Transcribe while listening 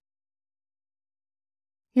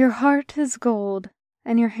Your heart is gold,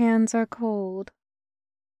 and your hands are cold.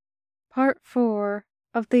 Part 4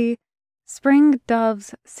 of the Spring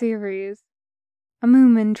Doves series, a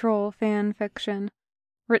Mumintroll fan fiction,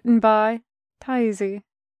 written by Tizy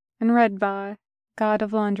and read by God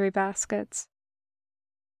of Laundry Baskets.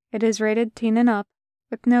 It is rated teen and up,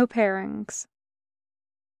 with no pairings.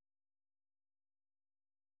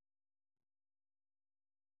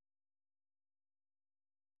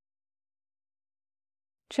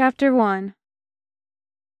 Chapter 1.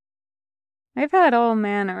 I've had all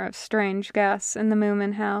manner of strange guests in the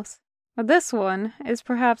Moomin house, but this one is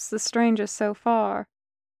perhaps the strangest so far.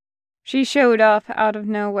 She showed up out of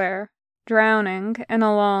nowhere, drowning in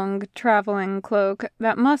a long traveling cloak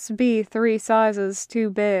that must be 3 sizes too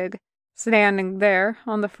big, standing there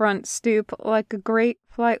on the front stoop like a great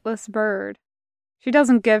flightless bird. She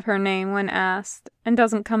doesn't give her name when asked, and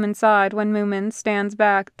doesn't come inside when Moomin stands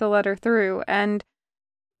back to let her through, and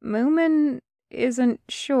Moomin isn't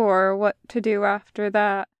sure what to do after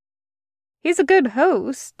that. He's a good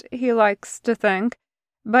host, he likes to think,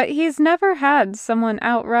 but he's never had someone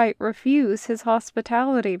outright refuse his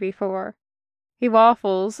hospitality before. He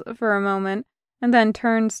waffles for a moment, and then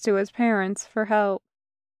turns to his parents for help.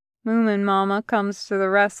 Moomin Mama comes to the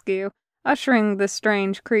rescue, ushering the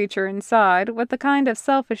strange creature inside with the kind of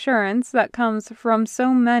self-assurance that comes from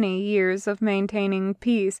so many years of maintaining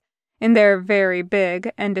peace in their very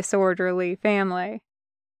big and disorderly family.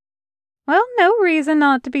 Well, no reason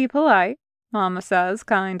not to be polite, Mama says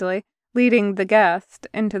kindly, leading the guest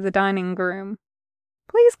into the dining room.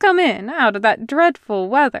 Please come in out of that dreadful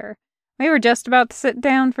weather. We were just about to sit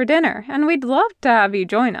down for dinner, and we'd love to have you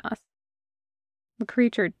join us. The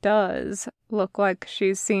creature does look like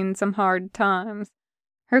she's seen some hard times.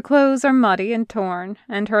 Her clothes are muddy and torn,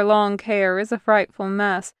 and her long hair is a frightful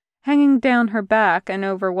mess, hanging down her back and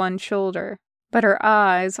over one shoulder. But her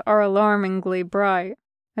eyes are alarmingly bright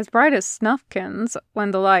as Snufkin's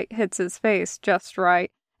when the light hits his face just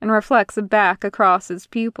right and reflects back across his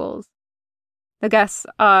pupils. The guest's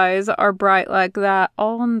eyes are bright like that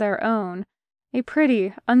all on their own, a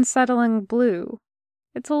pretty, unsettling blue.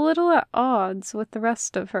 It's a little at odds with the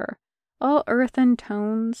rest of her, all earthen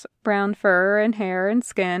tones, brown fur and hair and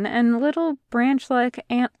skin, and little branch-like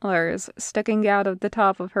antlers sticking out of the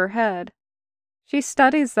top of her head. She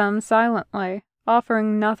studies them silently,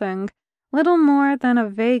 offering nothing, little more than a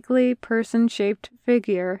vaguely person-shaped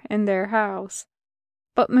figure in their house.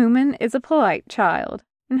 But Moomin is a polite child,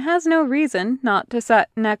 and has no reason not to set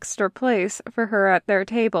an extra place for her at their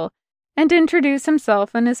table, and introduce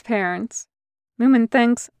himself and his parents. Moomin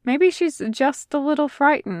thinks maybe she's just a little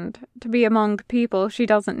frightened to be among people she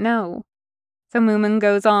doesn't know. So Moomin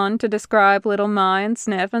goes on to describe little Mai and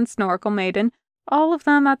Sniff and Snorkel Maiden, all of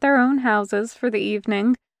them at their own houses for the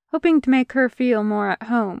evening, hoping to make her feel more at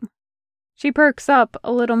home. She perks up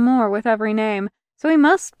a little more with every name, so he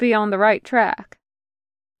must be on the right track.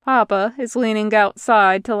 Papa is leaning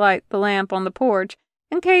outside to light the lamp on the porch,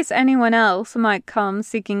 in case anyone else might come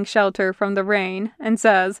seeking shelter from the rain, and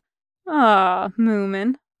says, "Ah,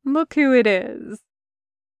 Moomin, look who it is."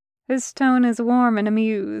 His tone is warm and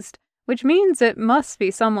amused, which means it must be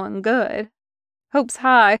someone good. Hopes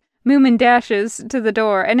high, Moomin dashes to the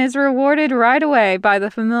door and is rewarded right away by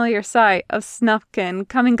the familiar sight of Snufkin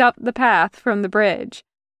coming up the path from the bridge.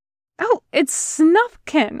 "Oh, it's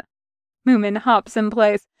Snufkin!" Moomin hops in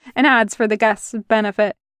place and adds for the guest's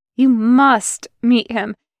benefit, "You must meet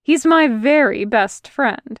him. He's my very best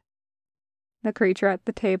friend." The creature at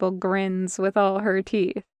the table grins with all her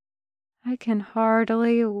teeth. "I can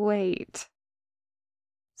hardly wait."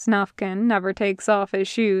 Snufkin never takes off his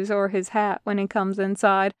shoes or his hat when he comes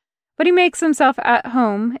inside, but he makes himself at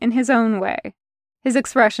home in his own way. His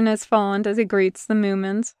expression is fond as he greets the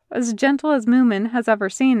Moomins, as gentle as Moomin has ever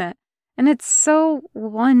seen it, and it's so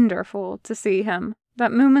wonderful to see him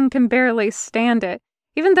that Moomin can barely stand it,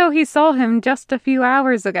 even though he saw him just a few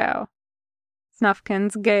hours ago.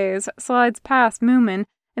 Snufkin's gaze slides past Moomin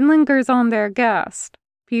and lingers on their guest,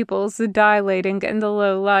 pupils dilating in the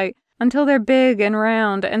low light until they're big and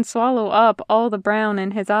round and swallow up all the brown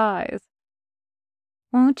in his eyes.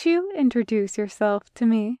 "Won't you introduce yourself to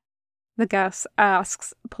me?" the guest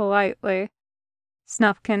asks politely.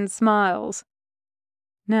 Snufkin smiles.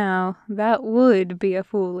 "Now, that would be a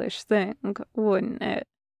foolish thing, wouldn't it?"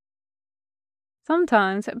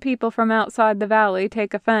 Sometimes people from outside the valley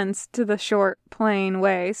take offense to the short, plain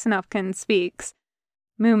way Snufkin speaks.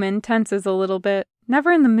 Moomin tenses a little bit,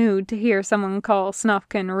 never in the mood to hear someone call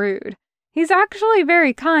Snufkin rude. He's actually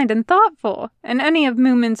very kind and thoughtful, and any of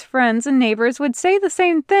Moomin's friends and neighbors would say the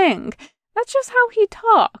same thing. That's just how he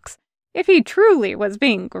talks. If he truly was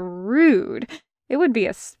being rude, It would be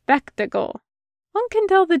a spectacle. One can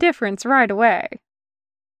tell the difference right away.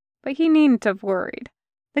 But he needn't have worried.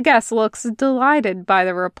 The guest looks delighted by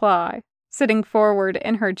the reply, sitting forward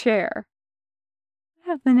in her chair. I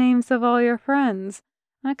have the names of all your friends.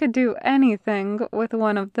 I could do anything with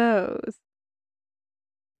one of those.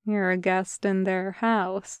 You're a guest in their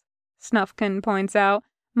house, Snufkin points out,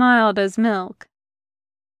 mild as milk.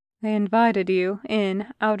 They invited you in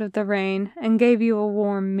out of the rain and gave you a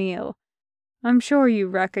warm meal. I'm sure you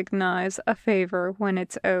recognize a favor when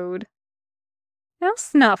it's owed. Now,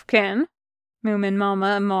 Snufkin, Moomin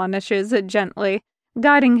Mama admonishes gently,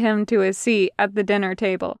 guiding him to his seat at the dinner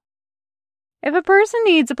table. If a person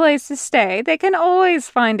needs a place to stay, they can always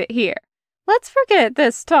find it here. Let's forget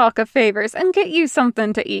this talk of favors and get you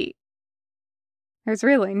something to eat. There's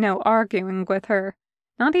really no arguing with her.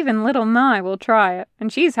 Not even little Mai will try it,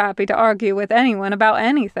 and she's happy to argue with anyone about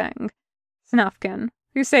anything. Snufkin,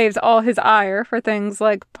 who saves all his ire for things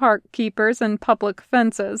like park keepers and public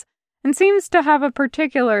fences, and seems to have a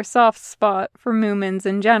particular soft spot for Moomins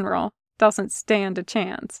in general, doesn't stand a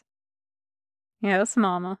chance. Yes,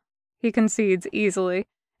 Mama, he concedes easily,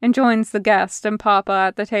 and joins the guest and Papa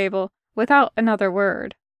at the table without another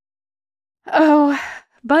word. Oh,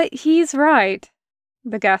 but he's right,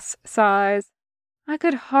 the guest sighs. I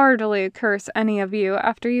could hardly curse any of you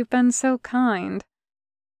after you've been so kind.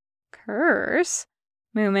 Curse?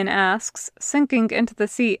 Moomin asks, sinking into the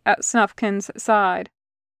seat at Snufkin's side.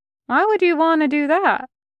 Why would you want to do that?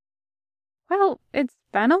 Well, it's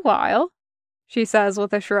been a while, she says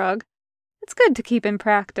with a shrug. It's good to keep in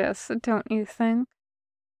practice, don't you think?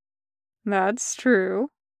 That's true,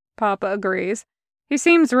 Papa agrees. He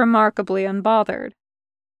seems remarkably unbothered.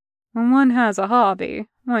 When one has a hobby,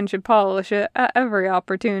 one should polish it at every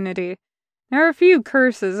opportunity. There are a few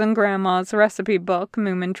curses in Grandma's recipe book,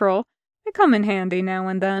 Mumintroll. They come in handy now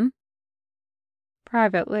and then.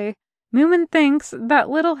 Privately, Moomin thinks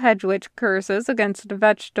that little hedge witch curses against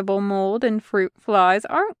vegetable mold and fruit flies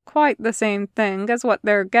aren't quite the same thing as what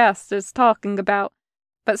their guest is talking about,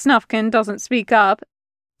 but Snufkin doesn't speak up,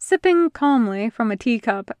 sipping calmly from a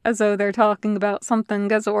teacup as though they're talking about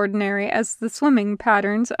something as ordinary as the swimming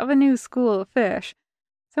patterns of a new school of fish,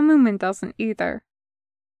 so Moomin doesn't either.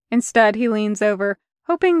 Instead, he leans over,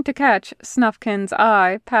 hoping to catch Snufkin's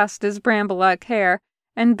eye past his bramble-like hair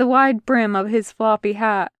and the wide brim of his floppy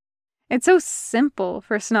hat. It's so simple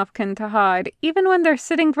for Snufkin to hide, even when they're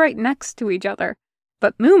sitting right next to each other.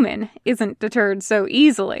 But Moomin isn't deterred so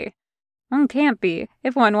easily. One can't be,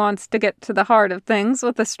 if one wants to get to the heart of things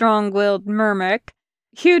with a strong-willed murmic.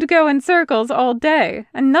 You'd go in circles all day,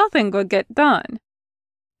 and nothing would get done.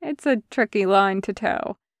 It's a tricky line to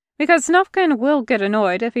toe, because Snufkin will get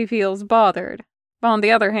annoyed if he feels bothered. But on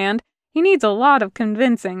the other hand, he needs a lot of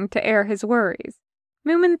convincing to air his worries.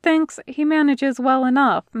 Moomin thinks he manages well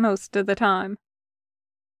enough most of the time.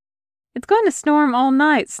 It's going to storm all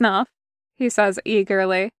night, Snuff, he says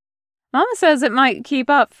eagerly. Mama says it might keep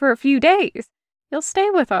up for a few days. You'll stay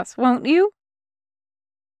with us, won't you?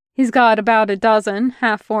 He's got about a dozen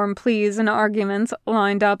half-formed pleas and arguments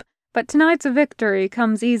lined up, but tonight's victory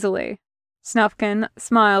comes easily. Snufkin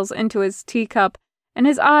smiles into his teacup, and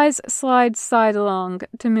his eyes slide sidelong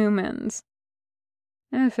to Moomin's.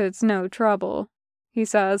 If it's no trouble, he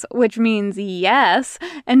says, which means yes,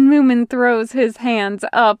 and Moomin throws his hands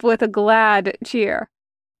up with a glad cheer.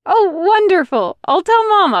 Oh, wonderful! I'll tell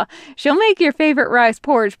Mama. She'll make your favorite rice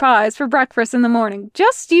porridge pies for breakfast in the morning.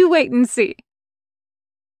 Just you wait and see.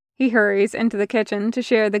 He hurries into the kitchen to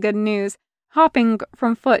share the good news, hopping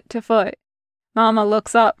from foot to foot. Mama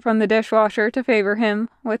looks up from the dishwasher to favor him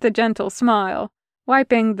with a gentle smile,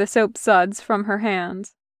 wiping the soap suds from her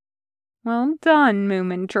hands. Well done,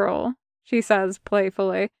 Mumintroll, she says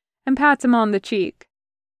playfully, and pats him on the cheek.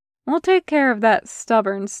 We'll take care of that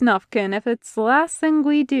stubborn Snufkin if it's the last thing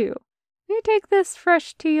we do. Will you take this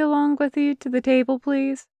fresh tea along with you to the table,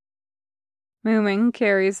 please? Moomin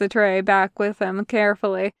carries the tray back with him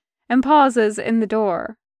carefully and pauses in the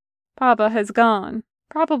door. Papa has gone,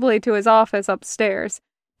 probably to his office upstairs,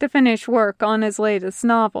 to finish work on his latest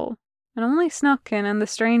novel, and only Snufkin and the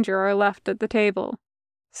stranger are left at the table.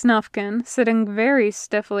 Snufkin, sitting very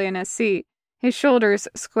stiffly in his seat, his shoulders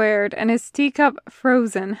squared and his teacup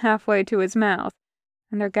frozen halfway to his mouth,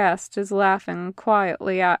 and their guest is laughing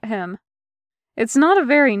quietly at him. It's not a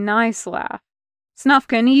very nice laugh.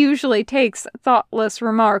 Snufkin usually takes thoughtless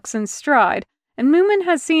remarks in stride, and Moomin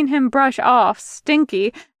has seen him brush off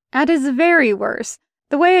Stinky at his very worst,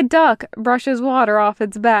 the way a duck brushes water off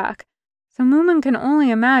its back. So Moomin can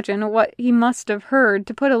only imagine what he must have heard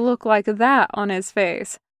to put a look like that on his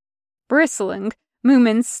face. Bristling,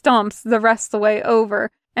 Moomin stomps the rest of the way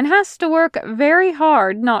over and has to work very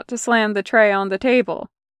hard not to slam the tray on the table.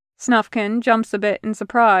 Snufkin jumps a bit in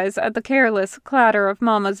surprise at the careless clatter of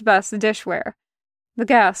Mama's best dishware. The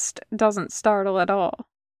guest doesn't startle at all.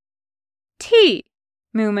 "Tea,"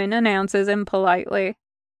 Moomin announces impolitely.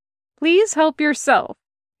 "Please help yourself,"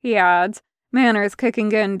 he adds, manners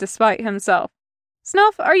kicking in despite himself.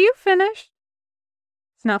 "Snuff, are you finished?"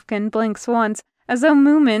 Snufkin blinks once, as though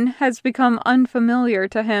Moomin has become unfamiliar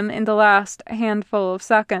to him in the last handful of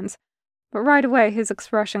seconds, but right away his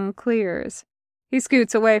expression clears. He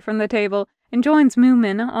scoots away from the table and joins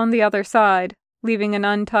Moomin on the other side, leaving an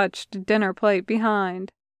untouched dinner plate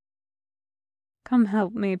behind. "Come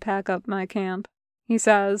help me pack up my camp," he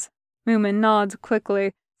says. Moomin nods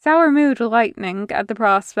quickly, sour mood lightening at the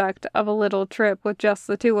prospect of a little trip with just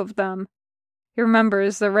the two of them. He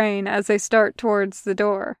remembers the rain as they start towards the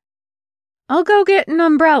door. "I'll go get an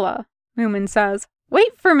umbrella," Moomin says.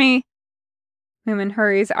 "Wait for me." Moomin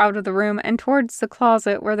hurries out of the room and towards the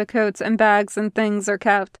closet where the coats and bags and things are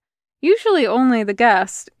kept. Usually only the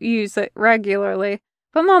guests use it regularly,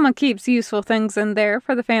 but Mama keeps useful things in there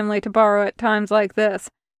for the family to borrow at times like this,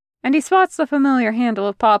 and he spots the familiar handle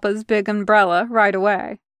of Papa's big umbrella right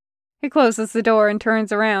away. He closes the door and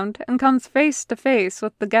turns around and comes face to face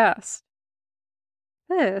with the guest.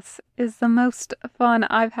 "This is the most fun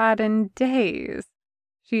I've had in days,"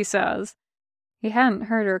 she says. He hadn't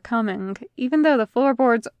heard her coming, even though the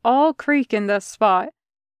floorboards all creak in this spot.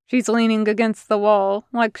 She's leaning against the wall,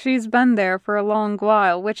 like she's been there for a long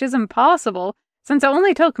while, which is impossible, since it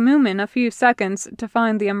only took Moomin a few seconds to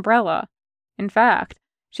find the umbrella. In fact,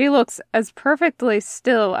 she looks as perfectly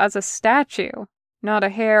still as a statue, not a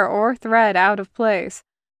hair or thread out of place.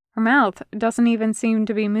 Her mouth doesn't even seem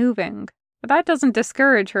to be moving, but that doesn't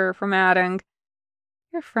discourage her from adding,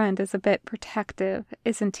 "Your friend is a bit protective,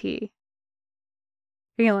 isn't he?"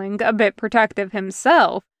 Feeling a bit protective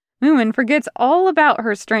himself, Moomin forgets all about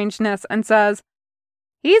her strangeness and says,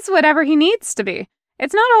 "He's whatever he needs to be.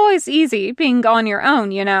 It's not always easy being on your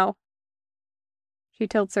own, you know." She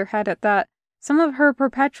tilts her head at that, some of her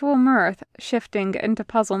perpetual mirth shifting into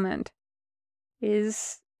puzzlement.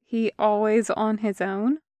 "Is he always on his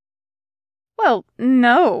own?" "Well,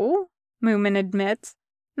 no," Moomin admits.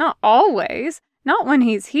 "Not always. Not when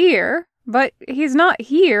he's here. But he's not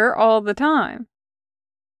here all the time."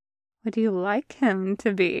 "Would you like him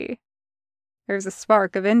to be?" There's a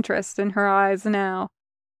spark of interest in her eyes now.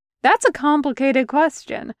 "That's a complicated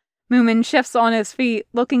question." Moomin shifts on his feet,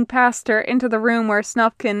 looking past her into the room where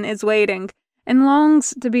Snufkin is waiting, and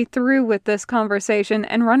longs to be through with this conversation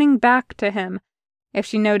and running back to him. If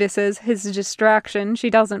she notices his distraction, she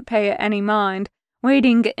doesn't pay it any mind,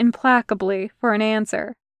 waiting implacably for an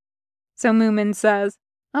answer. So Moomin says,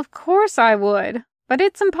 "Of course I would, but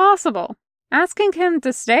it's impossible. Asking him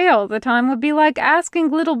to stay all the time would be like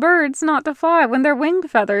asking little birds not to fly when their wing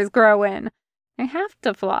feathers grow in. They have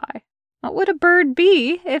to fly. What would a bird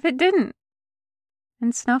be if it didn't?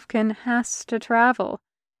 And Snufkin has to travel.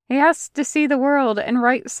 He has to see the world and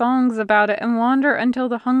write songs about it and wander until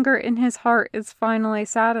the hunger in his heart is finally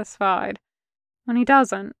satisfied. When he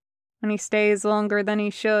doesn't, when he stays longer than he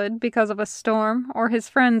should because of a storm or his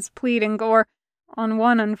friends pleading or, on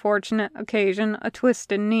one unfortunate occasion, a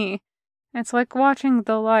twisted knee, it's like watching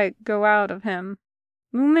the light go out of him.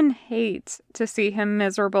 Moomin hates to see him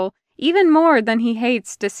miserable, even more than he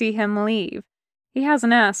hates to see him leave. He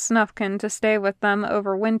hasn't asked Snufkin to stay with them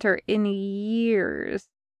over winter in years.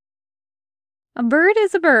 "A bird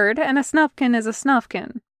is a bird, and a Snufkin is a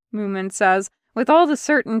Snufkin," Moomin says, with all the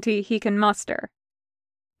certainty he can muster.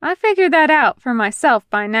 "I figured that out for myself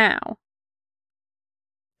by now."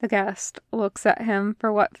 The guest looks at him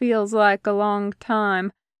for what feels like a long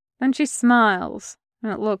time. Then she smiles,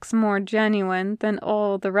 and it looks more genuine than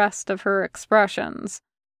all the rest of her expressions.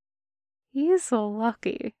 "He's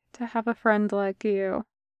lucky to have a friend like you."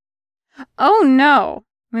 "Oh no,"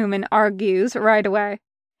 Moomin argues right away.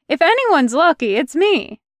 "If anyone's lucky, it's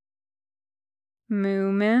me."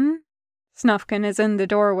 "Moomin?" Snufkin is in the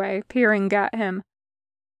doorway, peering at him.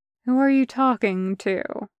 "Who are you talking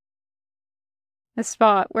to?" The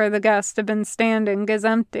spot where the guest had been standing is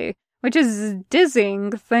empty, which is a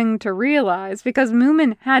dizzying thing to realize because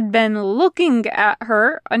Moomin had been looking at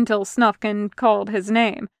her until Snufkin called his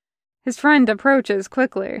name. His friend approaches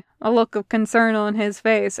quickly, a look of concern on his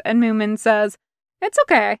face, and Moomin says, "It's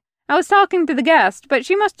okay. I was talking to the guest, but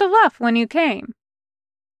she must have left when you came."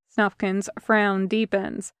 Snufkin's frown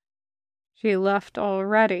deepens. "She left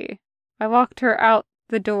already. I walked her out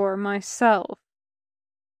the door myself."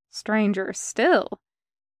 Stranger still.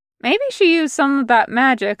 "Maybe she used some of that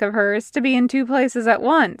magic of hers to be in two places at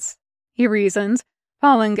once," he reasons,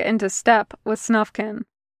 falling into step with Snufkin.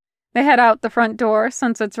 They head out the front door,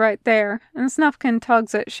 since it's right there, and Snufkin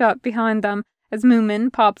tugs it shut behind them as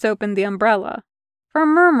Moomin pops open the umbrella. For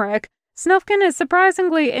Murmrick, Snufkin is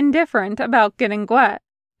surprisingly indifferent about getting wet,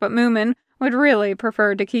 but Moomin would really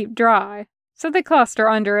prefer to keep dry, so they cluster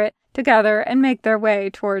under it together and make their way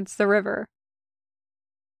towards the river.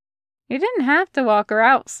 You didn't have to walk her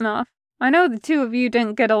out, Snuff. I know the two of you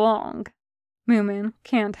didn't get along, Moomin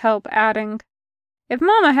can't help adding. If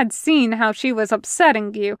Mama had seen how she was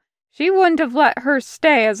upsetting you, she wouldn't have let her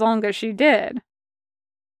stay as long as she did.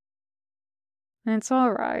 It's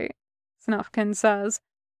all right, Snufkin says.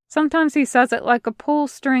 Sometimes he says it like a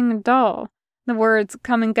pull-string doll, the words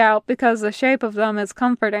coming out because the shape of them is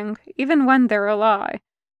comforting, even when they're a lie.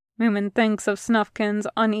 Moomin thinks of Snufkin's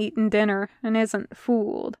uneaten dinner and isn't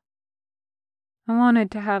fooled. I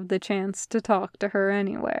wanted to have the chance to talk to her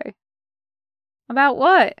anyway. About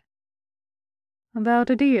what? About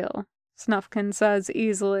a deal, Snufkin says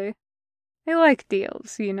easily. They like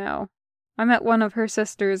deals, you know. I met one of her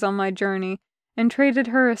sisters on my journey and traded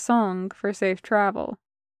her a song for safe travel.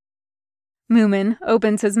 Moomin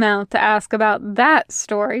opens his mouth to ask about that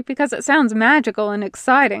story because it sounds magical and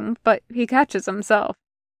exciting, but he catches himself.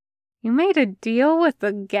 You made a deal with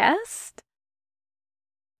the guest?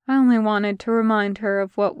 I only wanted to remind her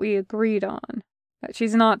of what we agreed on, that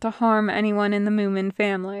she's not to harm anyone in the Moomin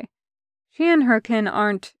family. She and her kin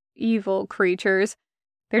aren't evil creatures.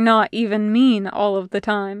 They're not even mean all of the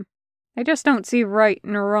time. They just don't see right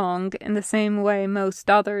and wrong in the same way most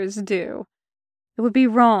others do. It would be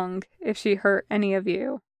wrong if she hurt any of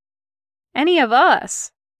you. Any of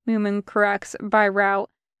us, Moomin corrects by route,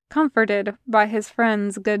 comforted by his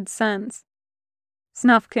friend's good sense.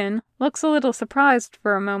 Snufkin looks a little surprised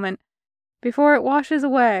for a moment, before it washes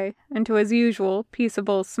away into his usual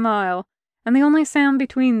peaceable smile, and the only sound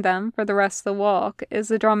between them for the rest of the walk is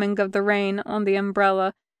the drumming of the rain on the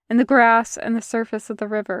umbrella and the grass and the surface of the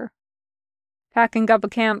river. Packing up a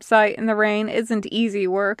campsite in the rain isn't easy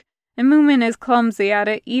work, and Moomin is clumsy at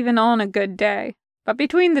it even on a good day, but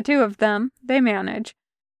between the two of them, they manage.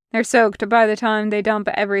 They're soaked by the time they dump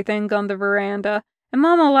everything on the veranda, and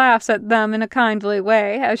Mama laughs at them in a kindly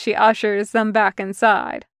way as she ushers them back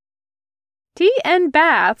inside. Tea and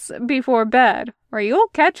baths before bed, or you'll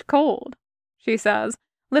catch cold, she says,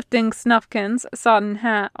 lifting Snufkin's sodden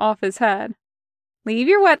hat off his head. Leave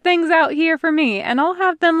your wet things out here for me, and I'll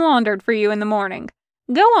have them laundered for you in the morning.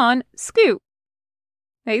 Go on, scoot.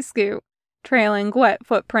 They scoot, trailing wet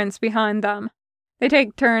footprints behind them. They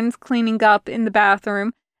take turns cleaning up in the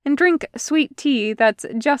bathroom and drink sweet tea that's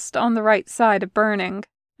just on the right side of burning,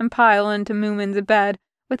 and pile into Moomin's bed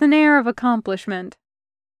with an air of accomplishment.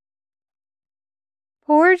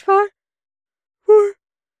 Porridge for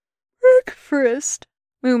breakfast,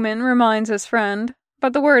 Moomin reminds his friend,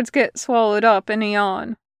 but the words get swallowed up in a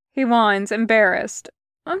yawn. He whines, embarrassed.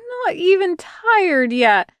 I'm not even tired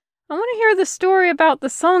yet. I want to hear the story about the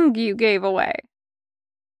song you gave away.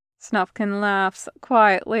 Snufkin laughs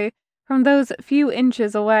quietly from those few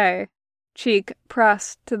inches away, cheek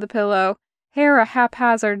pressed to the pillow, hair a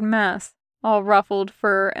haphazard mess, all ruffled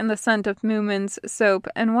fur and the scent of Moomin's soap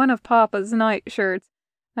and one of Papa's nightshirts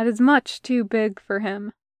that is much too big for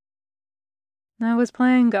him. I was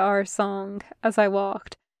playing our song as I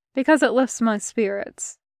walked, because it lifts my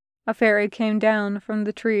spirits. A fairy came down from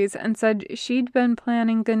the trees and said she'd been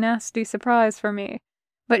planning a nasty surprise for me,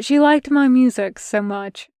 but she liked my music so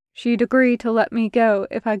much, she'd agree to let me go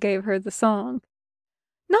if I gave her the song.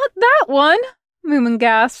 Not that one, Moomin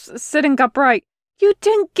gasps, sitting upright. You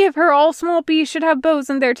didn't give her all small bees should have bows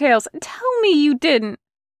in their tails. Tell me you didn't.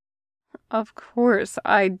 Of course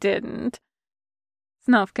I didn't,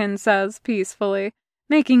 Snufkin says peacefully,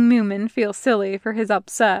 making Moomin feel silly for his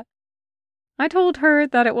upset. I told her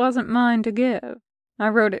that it wasn't mine to give. I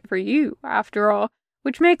wrote it for you, after all,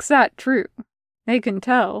 which makes that true. They can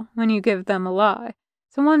tell when you give them a lie,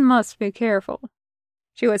 so one must be careful.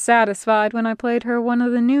 She was satisfied when I played her one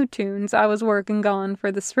of the new tunes I was working on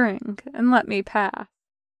for the spring, and let me pass.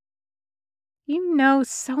 You know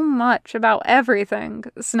so much about everything,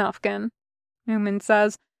 Snufkin, Moomin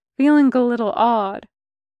says, feeling a little odd.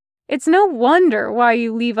 It's no wonder why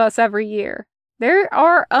you leave us every year. There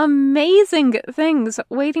are amazing things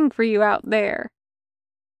waiting for you out there.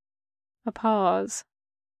 A pause.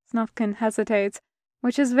 Snufkin hesitates,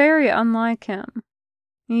 which is very unlike him.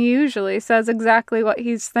 He usually says exactly what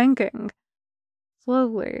he's thinking.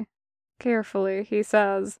 Slowly, carefully, he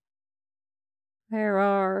says, there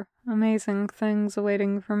are amazing things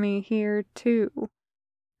waiting for me here, too.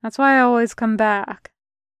 That's why I always come back.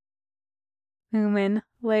 Moomin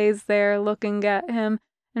lays there looking at him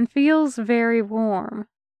and feels very warm,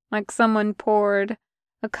 like someone poured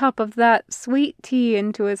a cup of that sweet tea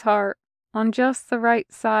into his heart, on just the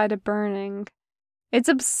right side of burning. It's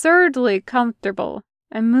absurdly comfortable,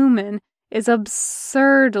 and Moomin is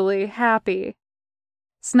absurdly happy.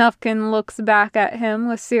 Snufkin looks back at him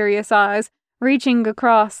with serious eyes, reaching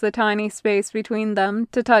across the tiny space between them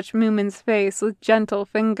to touch Moomin's face with gentle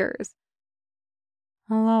fingers.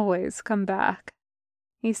 "I'll always come back,"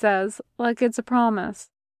 he says, like it's a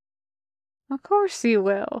promise. "Of course you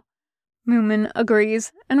will," Moomin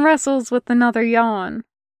agrees, and wrestles with another yawn.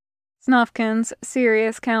 Snufkin's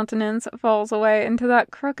serious countenance falls away into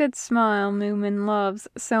that crooked smile Moomin loves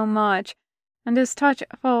so much, and his touch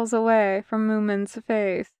falls away from Moomin's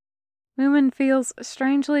face. Moomin feels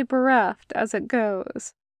strangely bereft as it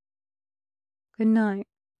goes. "Good night,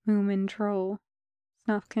 Mumintroll,"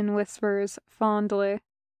 Snufkin whispers fondly.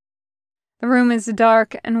 The room is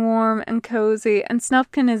dark and warm and cozy, and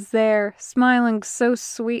Snufkin is there, smiling so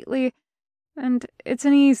sweetly, and it's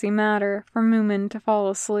an easy matter for Moomin to fall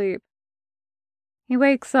asleep. He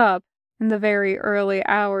wakes up in the very early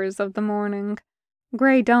hours of the morning,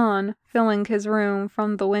 grey dawn filling his room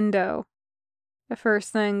from the window. The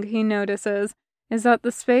first thing he notices is that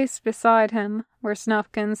the space beside him, where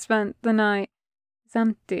Snufkin spent the night, is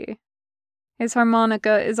empty. His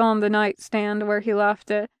harmonica is on the nightstand where he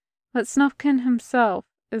left it, but Snufkin himself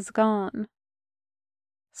is gone.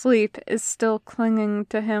 Sleep is still clinging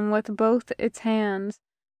to him with both its hands,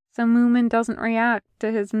 so Moomin doesn't react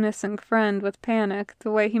to his missing friend with panic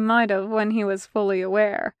the way he might have when he was fully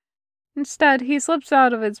aware. Instead, he slips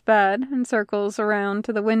out of his bed and circles around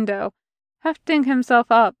to the window, hefting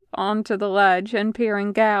himself up onto the ledge and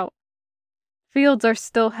peering out. Fields are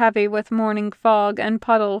still heavy with morning fog and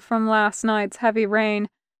puddle from last night's heavy rain,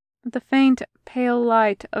 but the faint, pale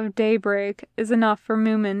light of daybreak is enough for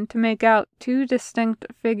Moomin to make out two distinct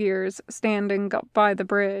figures standing up by the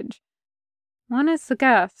bridge. One is the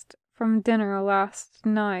guest from dinner last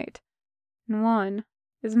night, and one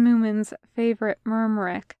is Moomin's favorite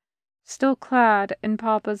Murmurik, still clad in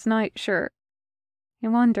Papa's nightshirt. He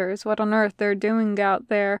wonders what on earth they're doing out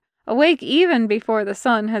there, awake even before the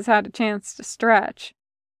sun has had a chance to stretch.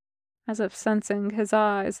 As if sensing his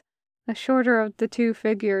eyes, the shorter of the two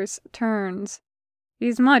figures turns.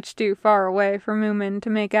 He's much too far away for Moomin to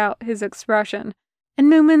make out his expression,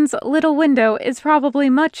 and Moomin's little window is probably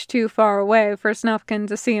much too far away for Snufkin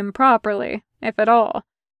to see him properly, if at all.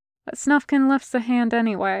 But Snufkin lifts a hand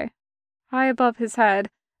anyway, high above his head,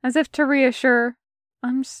 as if to reassure,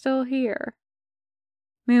 "I'm still here."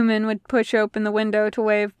 Moomin would push open the window to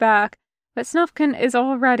wave back, but Snufkin is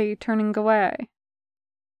already turning away.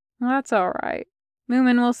 That's all right.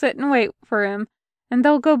 Moomin will sit and wait for him, and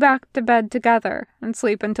they'll go back to bed together and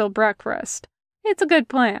sleep until breakfast. It's a good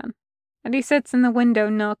plan. And he sits in the window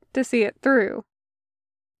nook to see it through.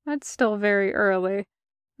 It's still very early.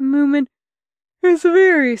 Moomin is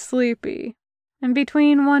very sleepy, and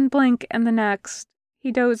between one blink and the next,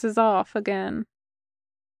 he dozes off again.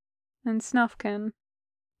 And Snufkin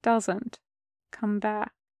doesn't come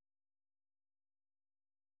back.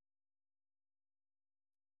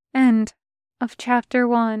 End of Chapter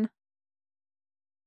 1.